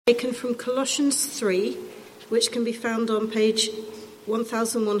Taken from Colossians 3, which can be found on page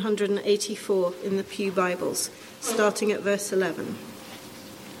 1184 in the Pew Bibles, starting at verse 11.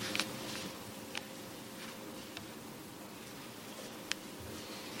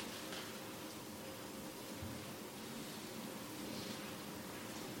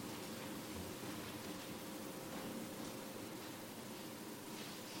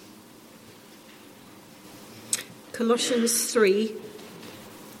 Colossians 3,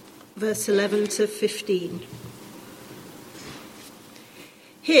 verse 11 to 15.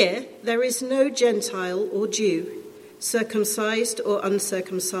 Here there is no Gentile or Jew, circumcised or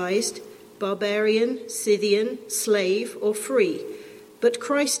uncircumcised, barbarian, Scythian, slave or free, but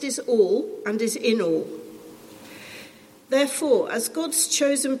Christ is all and is in all. Therefore, as God's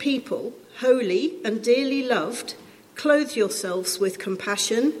chosen people, holy and dearly loved, clothe yourselves with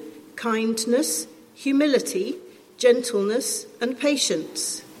compassion, kindness, humility, gentleness and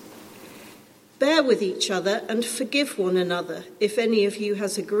patience. Bear with each other and forgive one another if any of you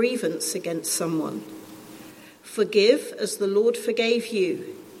has a grievance against someone. Forgive as the Lord forgave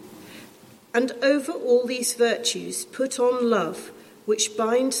you. And over all these virtues put on love, which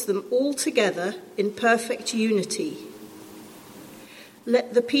binds them all together in perfect unity.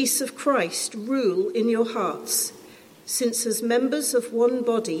 Let the peace of Christ rule in your hearts, since as members of one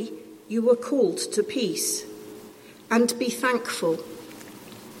body you were called to peace. And be thankful.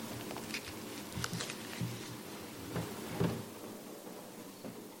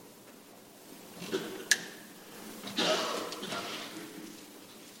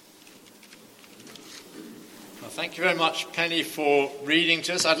 Well, thank you very much, Penny, for reading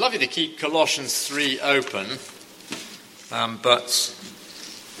to us. I'd love you to keep Colossians 3 open, but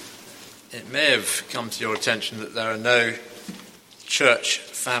it may have come to your attention that there are no church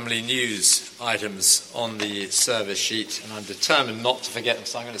family news items on the service sheet, and I'm determined not to forget them,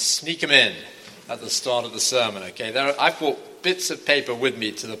 so I'm going to sneak them in at the start of the sermon. Okay, I've brought bits of paper with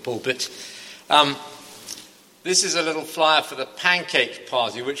me to the pulpit. This is a little flyer for the pancake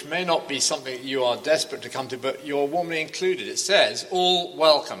party, which may not be something that you are desperate to come to, but you're warmly included. It says, all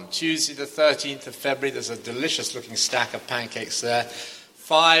welcome, Tuesday the 13th of February. There's a delicious looking stack of pancakes there,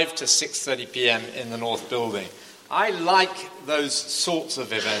 5 to 6:30 p.m. in the North Building. I like those sorts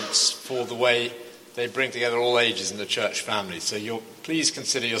of events for the way they bring together all ages in the church family. So please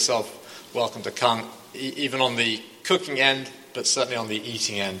consider yourself welcome to come, even on the cooking end, but certainly on the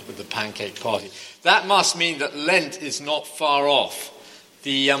eating end with the pancake party. That must mean that Lent is not far off.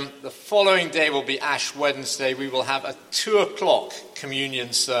 The following day will be Ash Wednesday. We will have a 2:00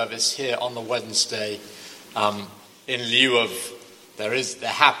 communion service here on the Wednesday, in lieu of there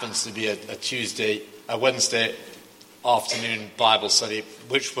happens to be a Wednesday afternoon Bible study,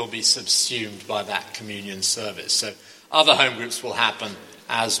 which will be subsumed by that communion service. So other home groups will happen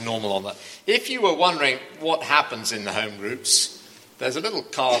as normal on that. If you were wondering what happens in the home groups, there's a little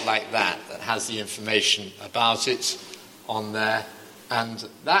card like that has the information about it on there, and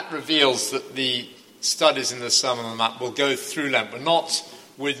that reveals that the studies in the Sermon on the Mount will go through Lent. We're not,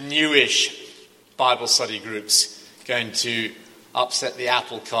 with newish Bible study groups, going to upset the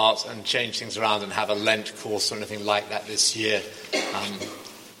apple cart and change things around and have a Lent course or anything like that this year.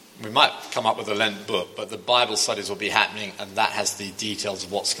 We might come up with a Lent book, but the Bible studies will be happening, and that has the details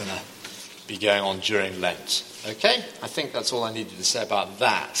of what's going to be going on during Lent. Okay? I think that's all I needed to say about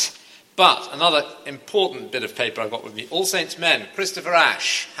that. But another important bit of paper I've got with me, All Saints Men, Christopher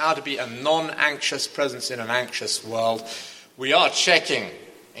Ash, How to Be a Non-Anxious Presence in an Anxious World. We are checking,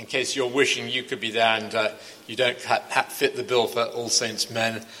 in case you're wishing you could be there and you don't fit the bill for All Saints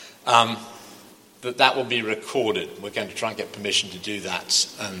Men, that will be recorded. We're going to try and get permission to do that,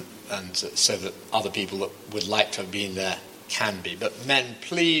 and so that other people that would like to have been there can be. But men,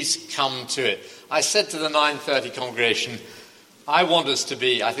 please come to it. I said to the 9:30 congregation, I want us to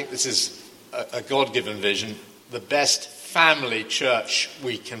be, I think this is a God-given vision, the best family church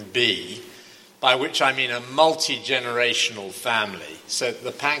we can be, by which I mean a multi-generational family. So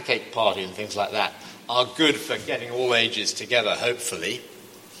the pancake party and things like that are good for getting all ages together, hopefully.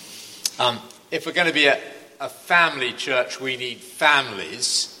 If we're going to be a family church, we need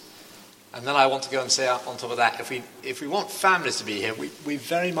families. And then I want to go and say on top of that, if we want families to be here, we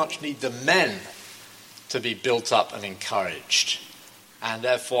very much need the men to be built up and encouraged. And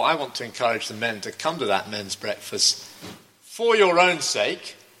therefore, I want to encourage the men to come to that men's breakfast for your own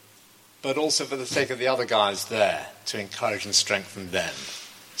sake, but also for the sake of the other guys there, to encourage and strengthen them.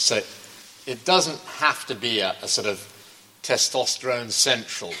 So it doesn't have to be a sort of testosterone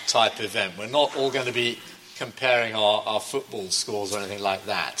central type event. We're not all going to be comparing our football scores or anything like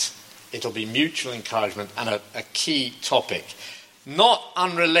that. It'll be mutual encouragement and a key topic. not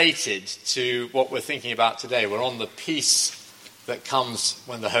unrelated to what we're thinking about today. We're on the peace that comes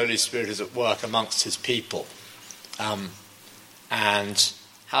when the Holy Spirit is at work amongst his people, and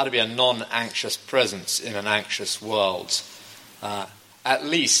how to be a non-anxious presence in an anxious world. At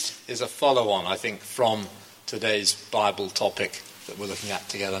least is a follow-on, I think, from today's Bible topic that we're looking at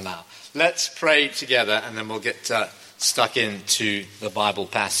together now. Let's pray together and then we'll get stuck into the Bible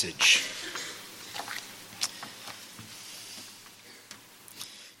passage.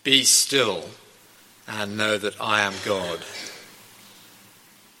 Be still and know that I am God.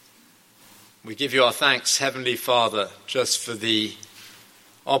 We give you our thanks, Heavenly Father, just for the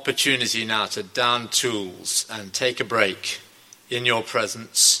opportunity now to down tools and take a break in your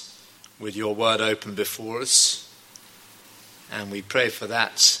presence with your word open before us. And we pray for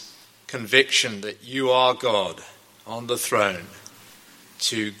that conviction that you are God on the throne,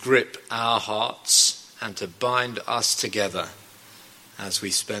 to grip our hearts and to bind us together as we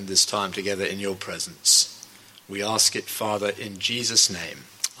spend this time together in your presence. We ask it, Father, in Jesus' name.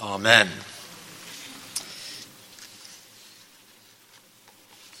 Amen.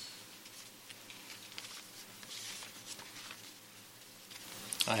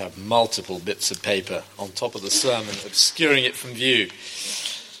 I have multiple bits of paper on top of the sermon, obscuring it from view.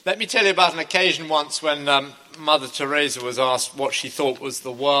 Let me tell you about an occasion once when Mother Teresa was asked what she thought was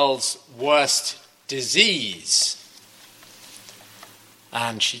the world's worst disease.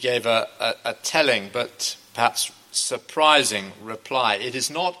 And she gave a telling but perhaps surprising reply. It is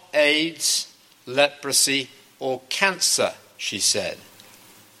not AIDS, leprosy, or cancer, she said,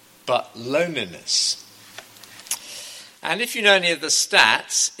 but loneliness. And if you know any of the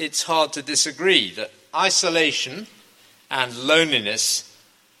stats, it's hard to disagree that isolation and loneliness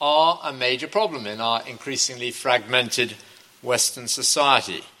are a major problem in our increasingly fragmented Western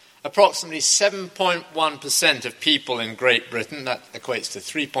society. Approximately 7.1% of people in Great Britain, that equates to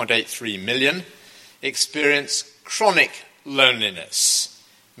 3.83 million, experience chronic loneliness,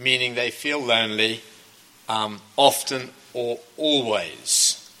 meaning they feel lonely often or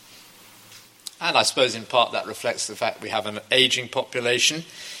always. And I suppose in part that reflects the fact we have an ageing population.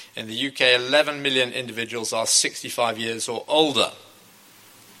 In the UK, 11 million individuals are 65 years or older.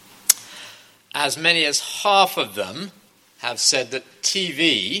 As many as half of them have said that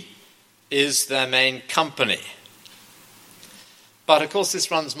TV is their main company. But of course this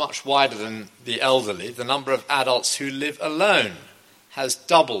runs much wider than the elderly. The number of adults who live alone has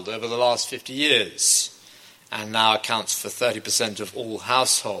doubled over the last 50 years and now accounts for 30% of all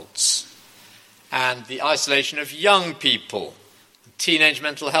households. And the isolation of young people, teenage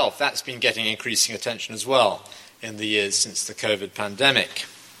mental health, that's been getting increasing attention as well in the years since the COVID pandemic.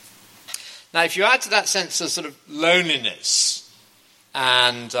 Now, if you add to that sense of sort of loneliness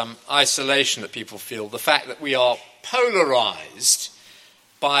and isolation that people feel, the fact that we are polarized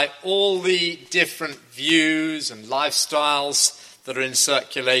by all the different views and lifestyles that are in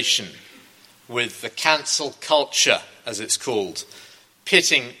circulation, with the cancel culture, as it's called,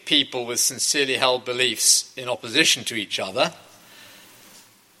 pitting people with sincerely held beliefs in opposition to each other,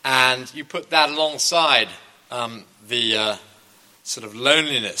 and you put that alongside the sort of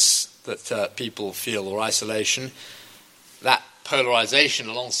loneliness that people feel, or isolation, that polarization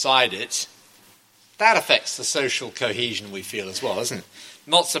alongside it, that affects the social cohesion we feel as well, doesn't it?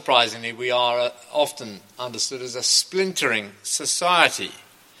 Not surprisingly, we are often understood as a splintering society,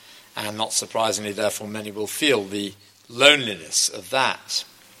 and not surprisingly, therefore, many will feel the loneliness of that.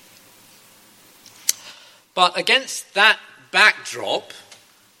 But against that backdrop,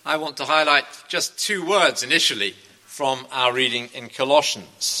 I want to highlight just two words initially from our reading in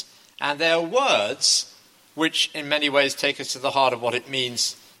Colossians. And they are words which in many ways take us to the heart of what it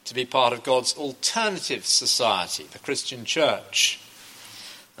means to be part of God's alternative society, the Christian church.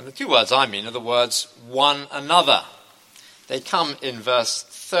 And the two words I mean are the words one another. They come in verse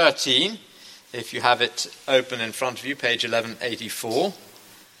 13. If you have it open in front of you, page 1184,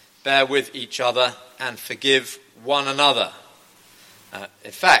 bear with each other and forgive one another.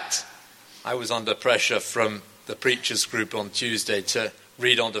 In fact, I was under pressure from the preachers group on Tuesday to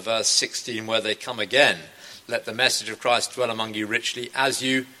read on to verse 16 where they come again. Let the message of Christ dwell among you richly as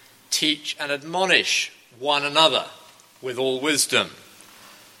you teach and admonish one another with all wisdom.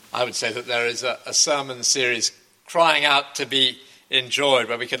 I would say that there is a sermon series crying out to be enjoyed,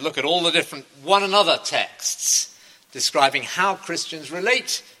 where we could look at all the different one another texts describing how Christians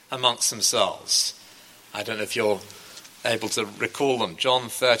relate amongst themselves. I don't know if you're able to recall them. John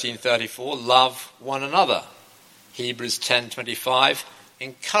 13:34, love one another. Hebrews 10:25,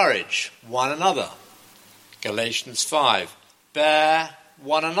 encourage one another. Galatians 5, bear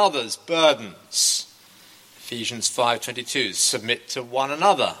one another's burdens. Ephesians 5:22, submit to one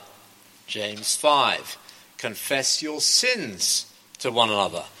another. James 5, confess your sins to one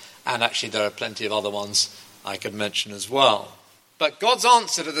another. And actually there are plenty of other ones I could mention as well. But God's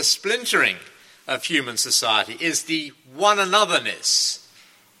answer to the splintering of human society is the one anotherness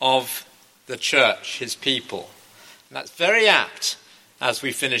of the church, his people. And that's very apt as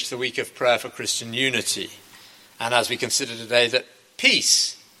we finish the week of prayer for Christian unity, and as we consider today that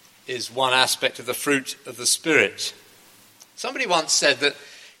peace is one aspect of the fruit of the Spirit. Somebody once said that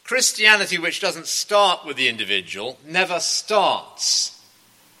Christianity which doesn't start with the individual never starts.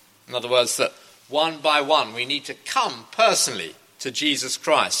 In other words, that one by one we need to come personally to Jesus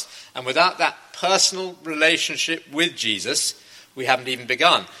Christ. And without that personal relationship with Jesus, we haven't even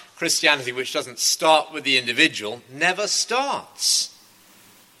begun. Christianity which doesn't start with the individual never starts.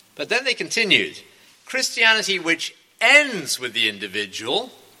 But then they continued, Christianity which ends with the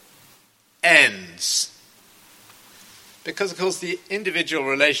individual ends. Because, of course, the individual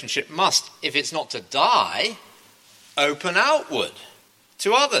relationship must, if it's not to die, open outward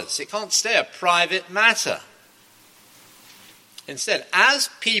to others. It can't stay a private matter. Instead,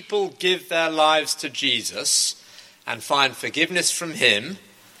 as people give their lives to Jesus and find forgiveness from him,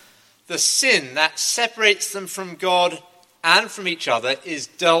 the sin that separates them from God and from each other is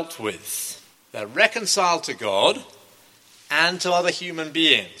dealt with. They're reconciled to God and to other human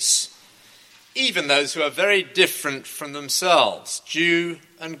beings, even those who are very different from themselves, Jew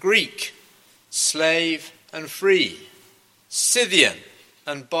and Greek, slave and free, Scythian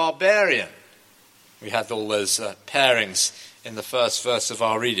and barbarian. We had all those pairings in the first verse of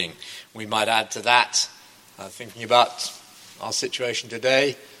our reading. We might add to that, thinking about our situation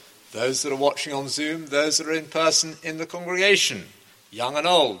today, those that are watching on Zoom, those that are in person in the congregation, young and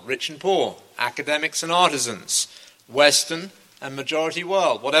old, rich and poor, academics and artisans, Western and majority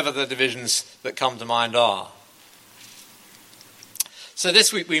world, whatever the divisions that come to mind are. So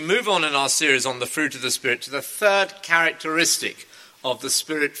this week we move on in our series on the fruit of the Spirit to the third characteristic of the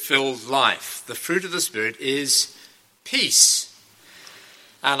Spirit-filled life. The fruit of the Spirit is peace.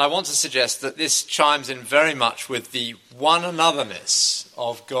 And I want to suggest that this chimes in very much with the one anotherness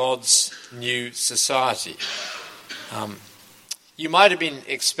of God's new society. You might have been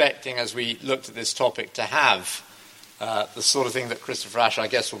expecting, as we looked at this topic, to have the sort of thing that Christopher Ash, I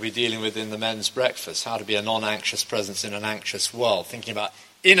guess, will be dealing with in the men's breakfast, how to be a non-anxious presence in an anxious world, thinking about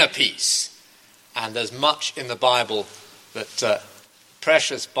inner peace. And there's much in the Bible that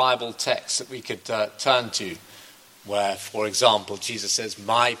precious Bible texts that we could turn to, where, for example, Jesus says,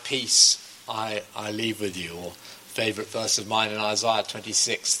 my peace I leave with you, or favourite verse of mine in Isaiah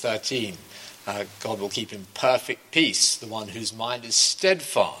 26:13, God will keep in perfect peace the one whose mind is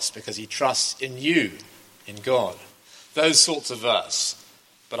steadfast because he trusts in you, in God. Those sorts of verse.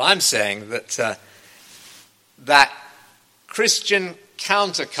 But I'm saying that that Christian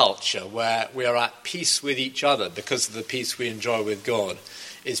counterculture where we are at peace with each other because of the peace we enjoy with God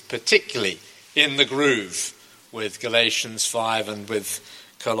is particularly in the groove with Galatians 5 and with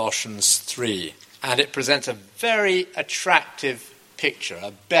Colossians 3. And it presents a very attractive picture,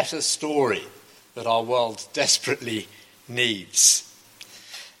 a better story that our world desperately needs.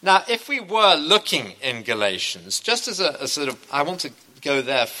 Now, if we were looking in Galatians, just as a sort of, I want to go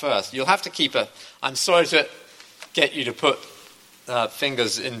there first. You'll have to keep I'm sorry to get you to put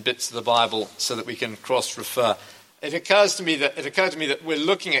fingers in bits of the Bible so that we can cross-refer. It occurred to me that we're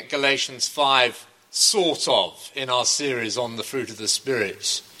looking at Galatians 5 sort of in our series on the fruit of the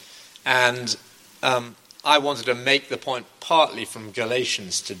Spirit. And I wanted to make the point partly from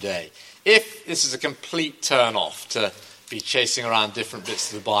Galatians today. If this is a complete turn-off to be chasing around different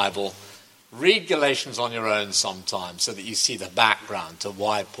bits of the Bible, read Galatians on your own sometime so that you see the background to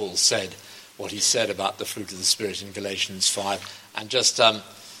why Paul said what he said about the fruit of the Spirit in Galatians 5. And just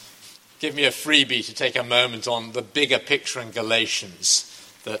give me a freebie to take a moment on the bigger picture in Galatians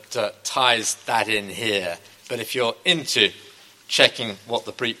that ties that in here. But if you're into checking what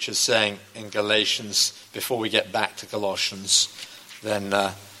the preacher's saying in Galatians before we get back to Colossians,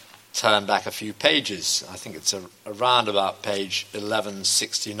 then turn back a few pages. I think it's around about page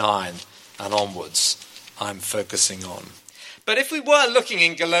 1169 and onwards I'm focusing on. But if we were looking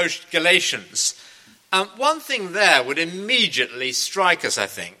in Galatians, one thing there would immediately strike us, I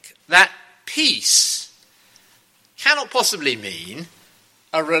think, that peace cannot possibly mean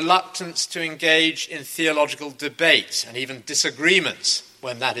a reluctance to engage in theological debate and even disagreement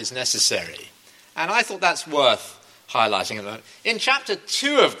when that is necessary. And I thought that's worth highlighting a moment. In chapter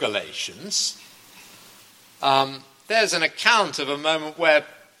 2 of Galatians, there's an account of a moment where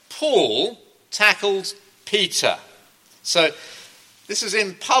Paul tackled Peter. So this is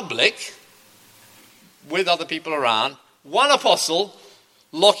in public, with other people around, one apostle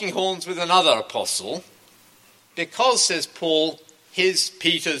locking horns with another apostle, because, says Paul,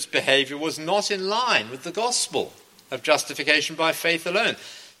 Peter's behavior was not in line with the gospel of justification by faith alone.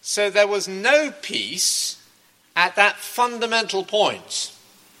 So there was no peace at that fundamental point.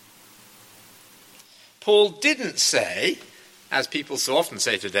 Paul didn't say, as people so often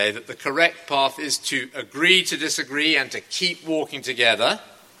say today, that the correct path is to agree to disagree and to keep walking together.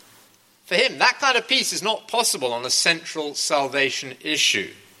 For him, that kind of peace is not possible on a central salvation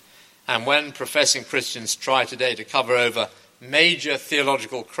issue. And when professing Christians try today to cover over major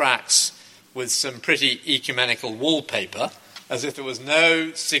theological cracks with some pretty ecumenical wallpaper, as if there was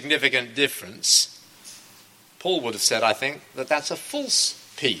no significant difference, Paul would have said, I think, that that's a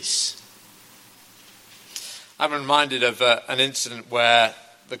false peace. I'm reminded of an incident where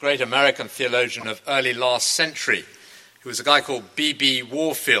the great American theologian of early last century, who was a guy called B.B.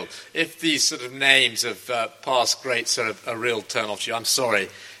 Warfield. If these sort of names of past greats are a real turn-off to you, I'm sorry.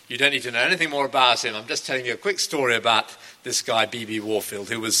 You don't need to know anything more about him. I'm just telling you a quick story about this guy, B.B. Warfield,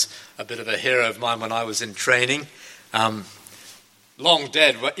 who was a bit of a hero of mine when I was in training. Long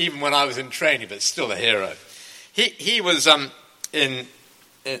dead, even when I was in training, but still a hero. He was on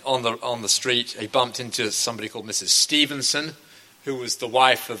the street. He bumped into somebody called Mrs. Stevenson, who was the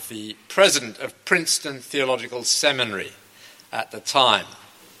wife of the president of Princeton Theological Seminary at the time.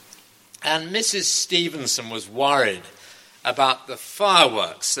 And Mrs. Stevenson was worried about the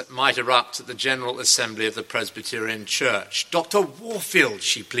fireworks that might erupt at the General Assembly of the Presbyterian Church. Dr. Warfield,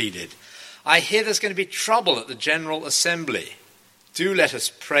 she pleaded, I hear there's going to be trouble at the General Assembly. Do let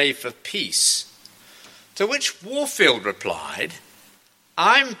us pray for peace. To which Warfield replied,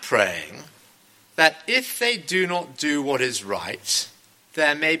 I'm praying that if they do not do what is right,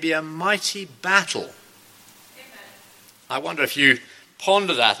 there may be a mighty battle. Amen. I wonder if you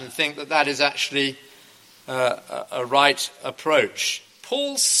ponder that and think that that is actually a right approach.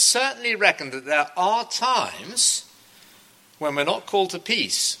 Paul certainly reckoned that there are times when we're not called to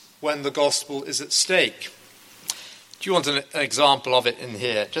peace, when the gospel is at stake. Do you want an example of it in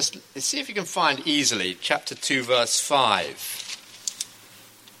here? Just see if you can find easily chapter 2, verse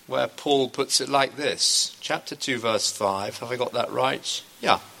 5, where Paul puts it like this. Chapter 2, verse 5. Have I got that right?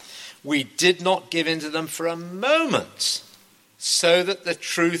 Yeah. We did not give in to them for a moment, so that the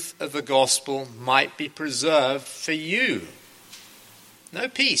truth of the gospel might be preserved for you. No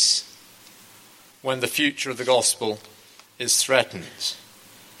peace when the future of the gospel is threatened.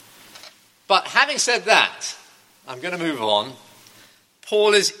 But having said that, I'm going to move on.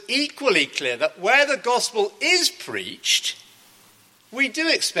 Paul is equally clear that where the gospel is preached, we do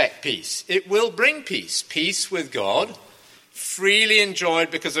expect peace. It will bring peace. Peace with God, freely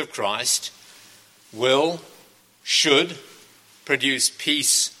enjoyed because of Christ, should produce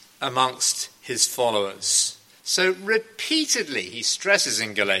peace amongst his followers. So repeatedly he stresses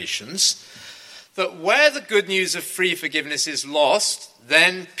in Galatians that where the good news of free forgiveness is lost,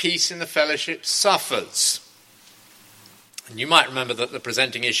 then peace in the fellowship suffers. And you might remember that the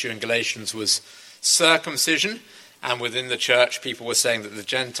presenting issue in Galatians was circumcision, and within the church people were saying that the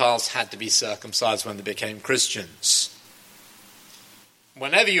Gentiles had to be circumcised when they became Christians.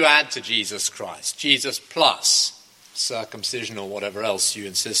 Whenever you add to Jesus Christ, Jesus plus circumcision or whatever else you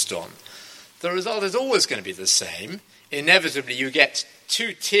insist on, the result is always going to be the same. Inevitably you get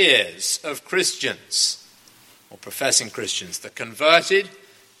two tiers of Christians, or professing Christians, the converted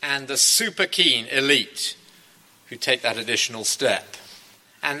and the super keen elite who take that additional step.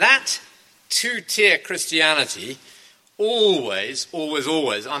 And that two-tier Christianity always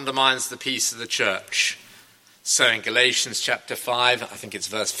undermines the peace of the church. So in Galatians chapter 5, I think it's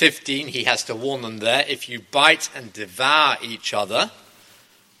verse 15, he has to warn them there, if you bite and devour each other,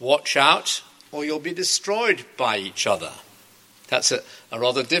 watch out or you'll be destroyed by each other. That's a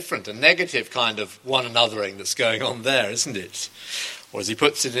rather different, a negative kind of one anothering that's going on there, isn't it? Or as he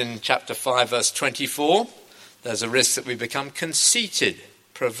puts it in chapter 5, verse 24, there's a risk that we become conceited,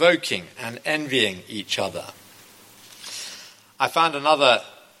 provoking and envying each other. I found another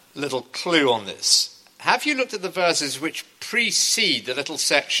little clue on this. Have you looked at the verses which precede the little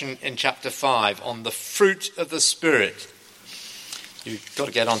section in chapter 5 on the fruit of the Spirit? You've got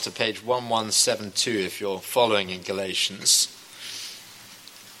to get onto page 1172 if you're following in Galatians.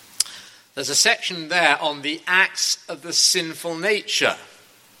 There's a section there on the acts of the sinful nature.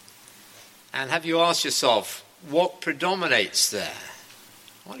 And have you asked yourself, what predominates there?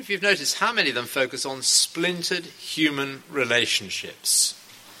 I wonder if you've noticed how many of them focus on splintered human relationships.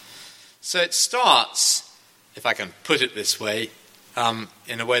 So it starts, if I can put it this way,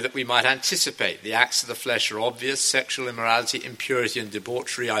 in a way that we might anticipate. The acts of the flesh are obvious: sexual immorality, impurity and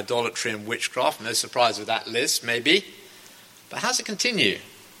debauchery, idolatry and witchcraft. No surprise with that list, maybe. But how does it continue?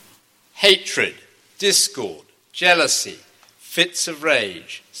 Hatred, discord, jealousy, fits of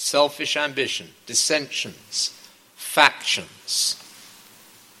rage, selfish ambition, dissensions, factions.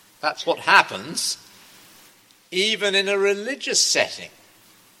 That's what happens even in a religious setting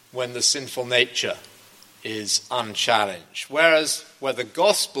when the sinful nature is unchallenged. Whereas where the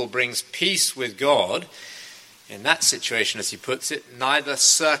gospel brings peace with God, in that situation, as he puts it, neither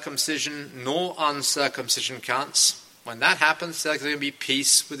circumcision nor uncircumcision counts. When that happens, there's going to be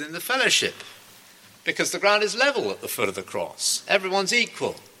peace within the fellowship, because the ground is level at the foot of the cross. Everyone's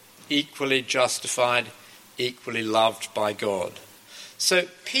equal, equally justified, equally loved by God. So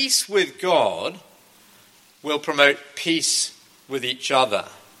peace with God will promote peace with each other.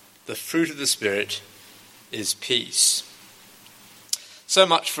 The fruit of the Spirit is peace. So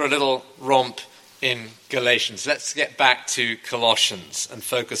much for a little romp in Galatians. Let's get back to Colossians and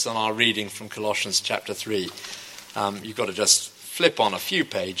focus on our reading from Colossians chapter 3. You've got to just flip on a few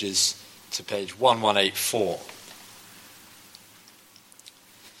pages to page 1184.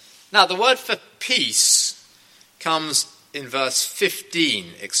 Now, the word for peace comes in verse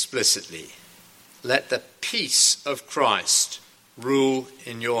 15 explicitly. Let the peace of Christ rule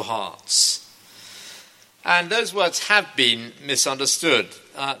in your hearts. And those words have been misunderstood.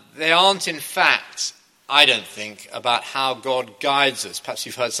 They aren't, in fact, I don't think, about how God guides us. Perhaps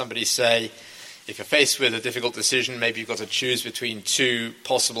you've heard somebody say, if you're faced with a difficult decision, maybe you've got to choose between two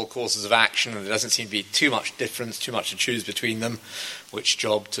possible courses of action, and there doesn't seem to be too much difference, too much to choose between them, which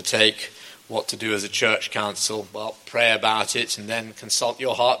job to take, what to do as a church council. Well, pray about it and then consult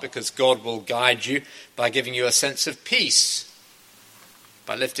your heart, because God will guide you by giving you a sense of peace,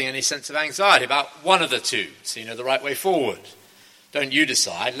 by lifting any sense of anxiety about one of the two, so you know the right way forward. Don't you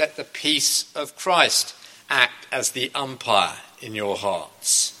decide. Let the peace of Christ act as the umpire in your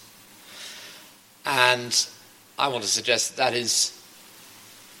hearts. And I want to suggest that is,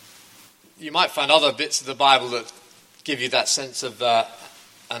 you might find other bits of the Bible that give you that sense of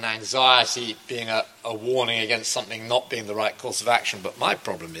an anxiety being a warning against something not being the right course of action. But my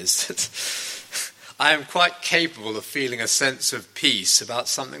problem is that I am quite capable of feeling a sense of peace about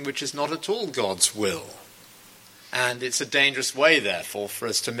something which is not at all God's will. And it's a dangerous way, therefore, for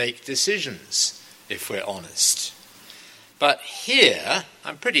us to make decisions, if we're honest. But here,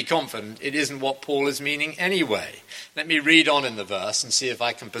 I'm pretty confident it isn't what Paul is meaning anyway. Let me read on in the verse and see if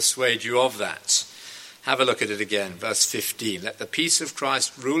I can persuade you of that. Have a look at it again, verse 15. Let the peace of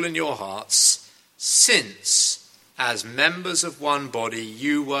Christ rule in your hearts, since, as members of one body,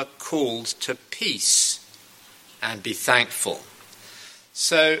 you were called to peace, and be thankful.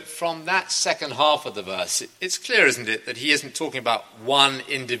 So from that second half of the verse, it's clear, isn't it, that he isn't talking about one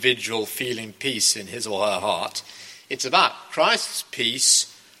individual feeling peace in his or her heart. It's about Christ's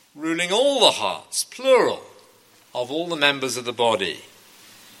peace ruling all the hearts, plural, of all the members of the body.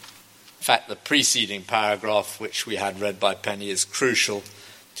 In fact, the preceding paragraph, which we had read by Penny, is crucial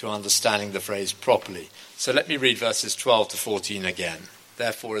to understanding the phrase properly. So let me read verses 12 to 14 again.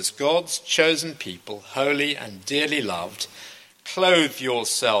 Therefore, as God's chosen people, holy and dearly loved, clothe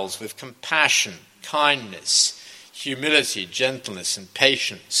yourselves with compassion, kindness, humility, gentleness, and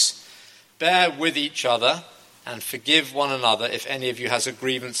patience. Bear with each other and forgive one another if any of you has a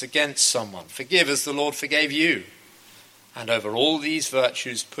grievance against someone. Forgive as the Lord forgave you. And over all these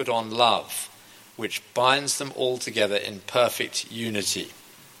virtues put on love, which binds them all together in perfect unity.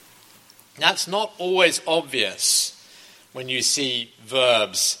 That's not always obvious when you see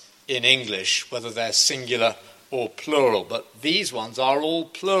verbs in English, whether they're singular or plural, but these ones are all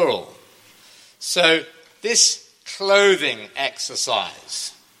plural. So this clothing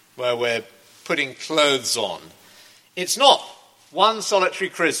exercise, where we're putting clothes on, it's not one solitary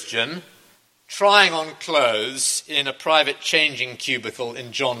Christian trying on clothes in a private changing cubicle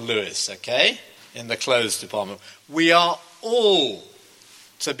in John Lewis, okay, in the clothes department. We are all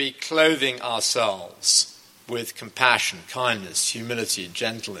to be clothing ourselves with compassion, kindness, humility,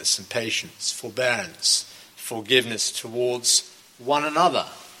 gentleness, and patience, forbearance, forgiveness towards one another.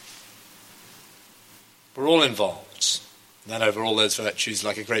 We're all involved. And then over all those virtues,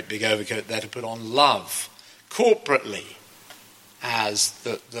 like a great big overcoat, they're to put on love corporately as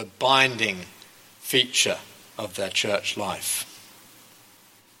the binding feature of their church life.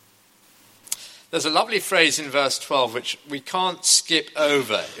 There's a lovely phrase in verse 12 which we can't skip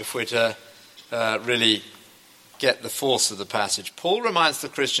over if we're to really get the force of the passage. Paul reminds the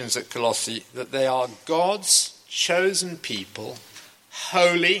Christians at Colossae that they are God's chosen people,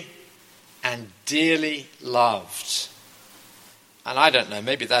 holy and dearly loved. And I don't know,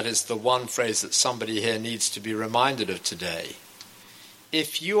 maybe that is the one phrase that somebody here needs to be reminded of today.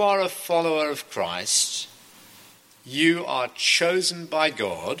 If you are a follower of Christ, you are chosen by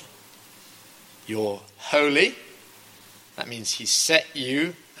God, you're holy. That means he set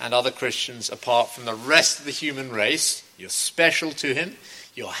you and other Christians apart from the rest of the human race. You're special to him,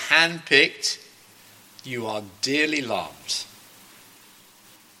 you're handpicked, you are dearly loved.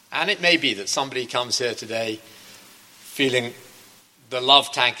 And it may be that somebody comes here today feeling the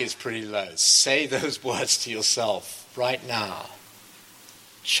love tank is pretty low. Say those words to yourself right now.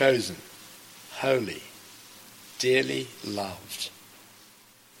 Chosen, holy, dearly loved.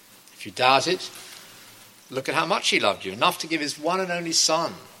 If you doubt it, look at how much he loved you, enough to give his one and only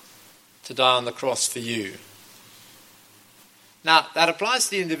Son to die on the cross for you. Now, that applies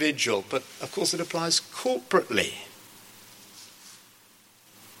to the individual, but of course it applies corporately.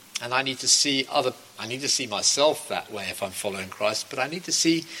 And I need to see myself that way if I'm following Christ, but I need to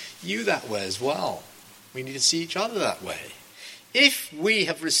see you that way as well. We need to see each other that way. If we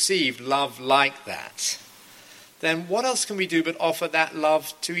have received love like that, then what else can we do but offer that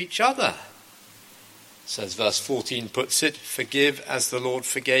love to each other? So as verse 14 puts it, forgive as the Lord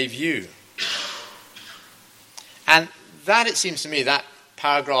forgave you. And that, it seems to me, that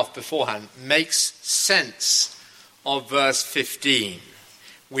paragraph beforehand makes sense of verse 15.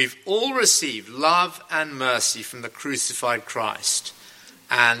 We've all received love and mercy from the crucified Christ.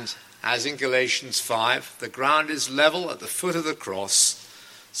 And as in Galatians 5, the ground is level at the foot of the cross,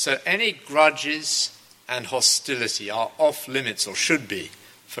 so any grudges and hostility are off limits, or should be,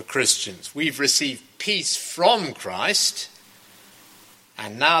 for Christians. We've received peace from Christ,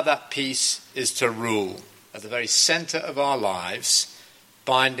 and now that peace is to rule at the very centre of our lives,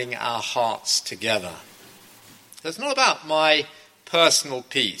 binding our hearts together. So it's not about my personal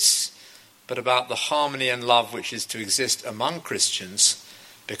peace, but about the harmony and love which is to exist among Christians,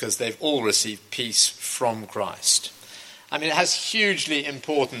 because they've all received peace from Christ. I mean, it has hugely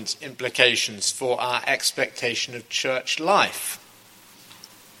important implications for our expectation of church life.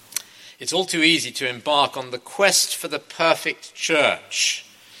 It's all too easy to embark on the quest for the perfect church,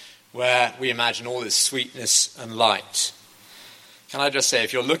 where we imagine all this sweetness and light. Can I just say,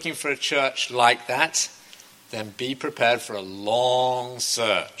 if you're looking for a church like that, then be prepared for a long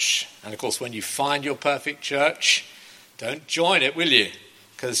search. And of course, when you find your perfect church, don't join it, will you?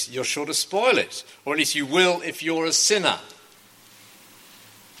 Because you're sure to spoil it. Or at least you will if you're a sinner.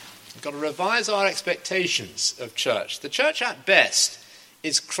 We've got to revise our expectations of church. The church at best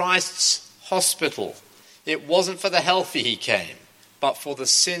is Christ's hospital. It wasn't for the healthy he came, but for the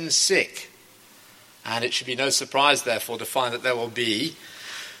sin sick. And it should be no surprise, therefore, to find that there will be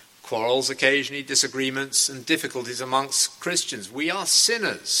quarrels occasionally, disagreements and difficulties amongst Christians. We are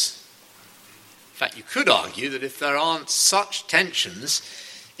sinners. In fact, you could argue that if there aren't such tensions,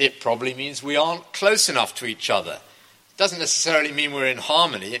 it probably means we aren't close enough to each other. It doesn't necessarily mean we're in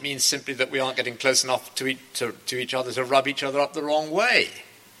harmony. It means simply that we aren't getting close enough to each other to rub each other up the wrong way.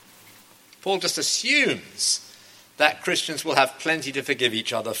 Paul just assumes that Christians will have plenty to forgive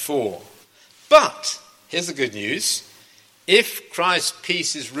each other for. But, here's the good news, if Christ's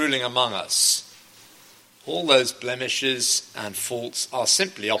peace is ruling among us, all those blemishes and faults are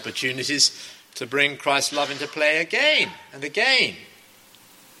simply opportunities to bring Christ's love into play again and again.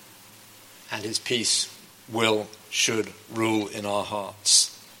 And his peace should rule in our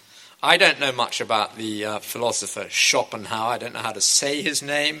hearts. I don't know much about the philosopher Schopenhauer. I don't know how to say his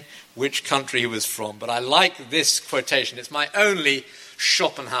name, which country he was from, but I like this quotation. It's my only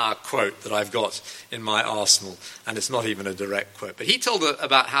Schopenhauer quote that I've got in my arsenal, and it's not even a direct quote. But he told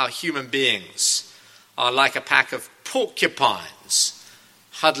about how human beings are like a pack of porcupines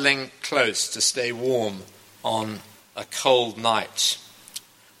huddling close to stay warm on a cold night.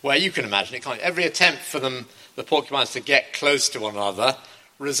 Where you can imagine it, can't you? Every attempt for the porcupines to get close to one another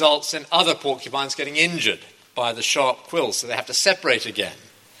results in other porcupines getting injured by the sharp quills, so they have to separate again.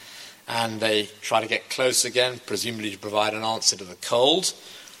 And they try to get close again, presumably to provide an answer to the cold,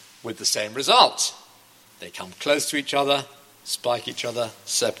 with the same result. They come close to each other, spike each other,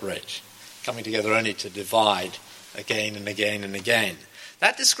 separate, coming together only to divide again and again and again.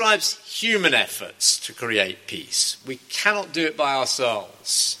 That describes human efforts to create peace. We cannot do it by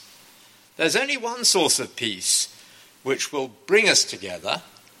ourselves. There's only one source of peace which will bring us together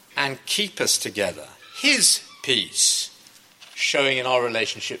and keep us together. His peace, showing in our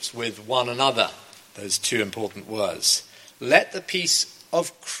relationships with one another. Those two important words. Let the peace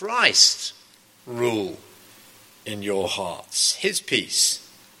of Christ rule in your hearts. His peace,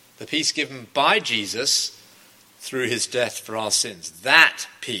 the peace given by Jesus through his death for our sins. That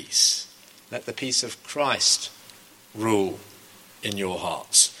peace, let the peace of Christ rule in your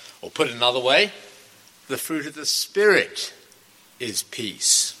hearts. Or put another way, the fruit of the Spirit is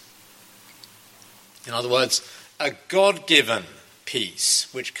peace. In other words, a God-given peace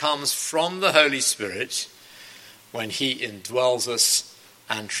which comes from the Holy Spirit when he indwells us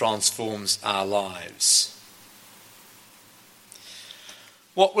and transforms our lives.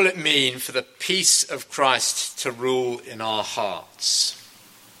 What will it mean for the peace of Christ to rule in our hearts?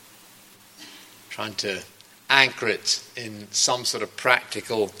 Trying to anchor it in some sort of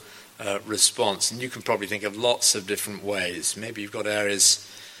practical response. And you can probably think of lots of different ways. Maybe you've got areas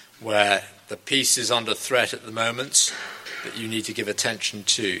where the peace is under threat at the moment that you need to give attention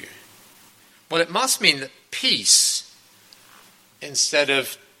to. Well, it must mean that peace, instead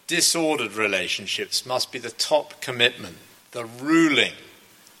of disordered relationships, must be the top commitment, the ruling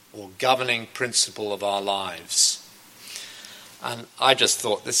or governing principle of our lives. And I just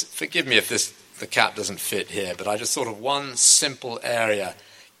thought, forgive me if the cap doesn't fit here, but I just thought of one simple area.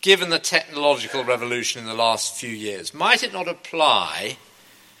 Given the technological revolution in the last few years, might it not apply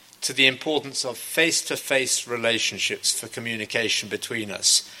to the importance of face-to-face relationships for communication between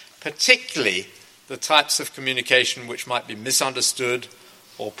us, particularly the types of communication which might be misunderstood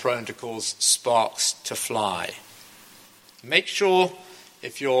or prone to cause sparks to fly? Make sure,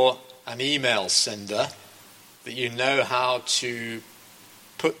 if you're an email sender, that you know how to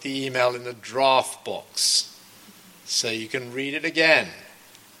put the email in the draft box so you can read it again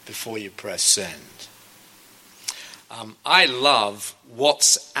before you press send. I love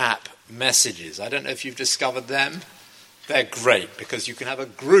WhatsApp messages. I don't know if you've discovered them. They're great because you can have a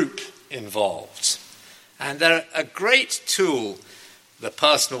group involved. And they're a great tool, the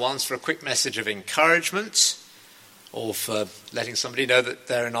personal ones, for a quick message of encouragement or for letting somebody know that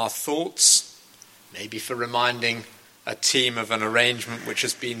they're in our thoughts, maybe for reminding a team of an arrangement which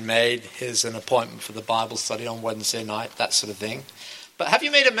has been made. Here's an appointment for the Bible study on Wednesday night, that sort of thing. But have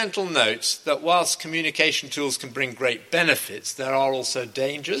you made a mental note that whilst communication tools can bring great benefits, there are also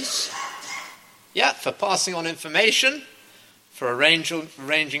dangers? Yeah, for passing on information, for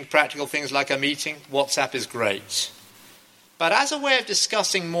arranging practical things like a meeting, WhatsApp is great. But as a way of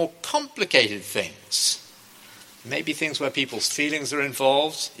discussing more complicated things, maybe things where people's feelings are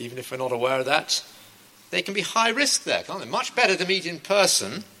involved, even if we're not aware of that, they can be high risk there, can't they? Much better to meet in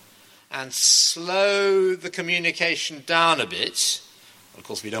person and slow the communication down a bit. Of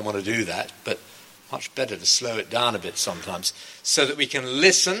course, we don't want to do that, but much better to slow it down a bit sometimes so that we can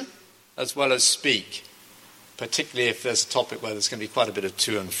listen as well as speak, particularly if there's a topic where there's going to be quite a bit of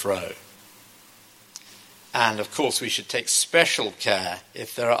to and fro. And, of course, we should take special care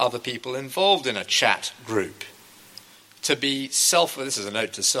if there are other people involved in a chat group. To be this is a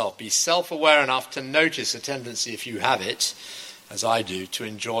note to self, be self-aware enough to notice a tendency, if you have it, as I do, to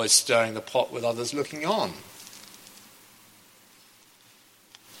enjoy stirring the pot with others looking on.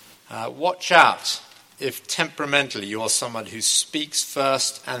 Watch out if temperamentally you are someone who speaks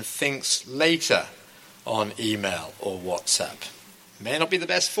first and thinks later on email or WhatsApp. It may not be the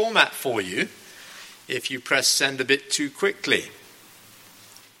best format for you if you press send a bit too quickly.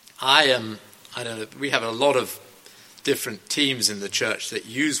 I don't know, we have a lot of different teams in the church that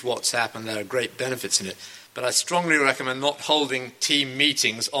use WhatsApp, and there are great benefits in it. But I strongly recommend not holding team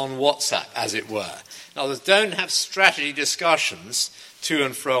meetings on WhatsApp, as it were. In other words, don't have strategy discussions to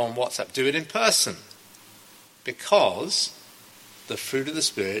and fro on WhatsApp. Do it in person. Because the fruit of the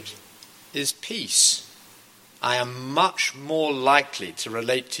Spirit is peace. I am much more likely to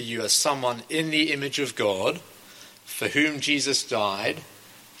relate to you as someone in the image of God, for whom Jesus died,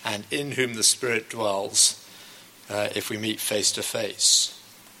 and in whom the Spirit dwells, if we meet face to face.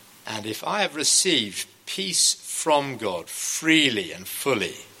 And if I have received peace from God freely and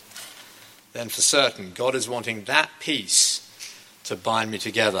fully, then for certain God is wanting that peace to bind me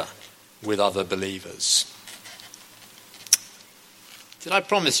together with other believers. Did I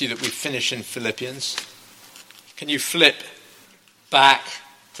promise you that we'd finish in Philippians? Can you flip back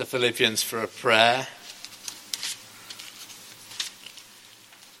to Philippians for a prayer?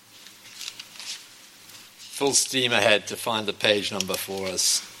 Full steam ahead to find the page number for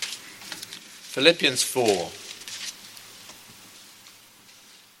us. Philippians 4.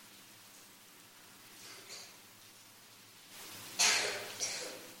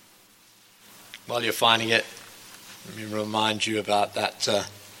 While you're finding it, let me remind you about that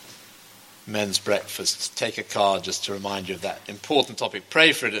men's breakfast. Take a card just to remind you of that important topic.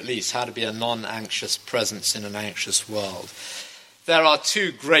 Pray for it at least, how to be a non-anxious presence in an anxious world. There are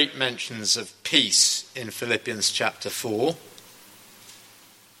two great mentions of peace in Philippians chapter 4.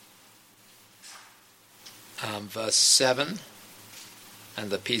 Verse 7 and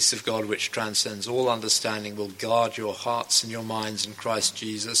the peace of God which transcends all understanding will guard your hearts and your minds in Christ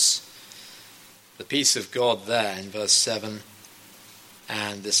Jesus. The peace of God there in verse 7,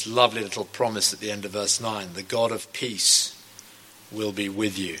 and this lovely little promise at the end of verse 9, the God of peace will be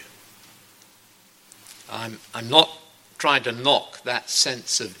with you. I'm not trying to knock that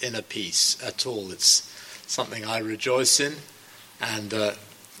sense of inner peace at all. It's something I rejoice in and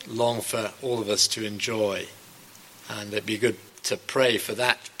long for all of us to enjoy. And it'd be good to pray for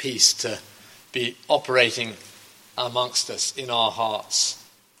that peace to be operating amongst us in our hearts,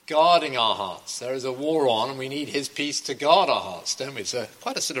 guarding our hearts. There is a war on, and we need his peace to guard our hearts, don't we? It's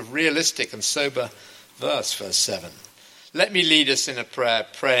quite a sort of realistic and sober verse 7. Let me lead us in a prayer,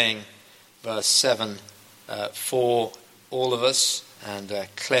 praying verse 7 for all of us, and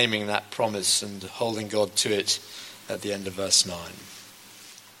claiming that promise and holding God to it at the end of verse 9.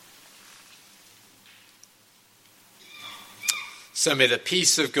 So may the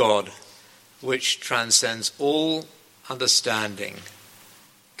peace of God, which transcends all understanding,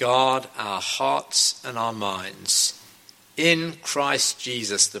 guard our hearts and our minds in Christ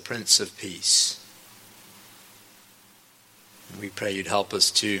Jesus, the Prince of Peace. And we pray you'd help us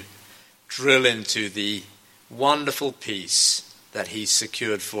to drill into the wonderful peace that he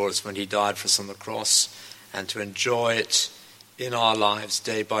secured for us when he died for us on the cross, and to enjoy it in our lives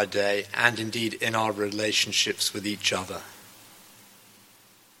day by day, and indeed in our relationships with each other.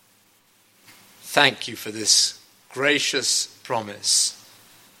 Thank you for this gracious promise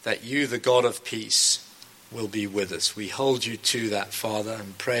that you, the God of peace, will be with us. We hold you to that, Father,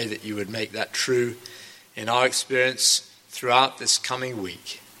 and pray that you would make that true in our experience throughout this coming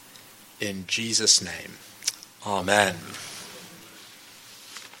week. In Jesus' name, amen.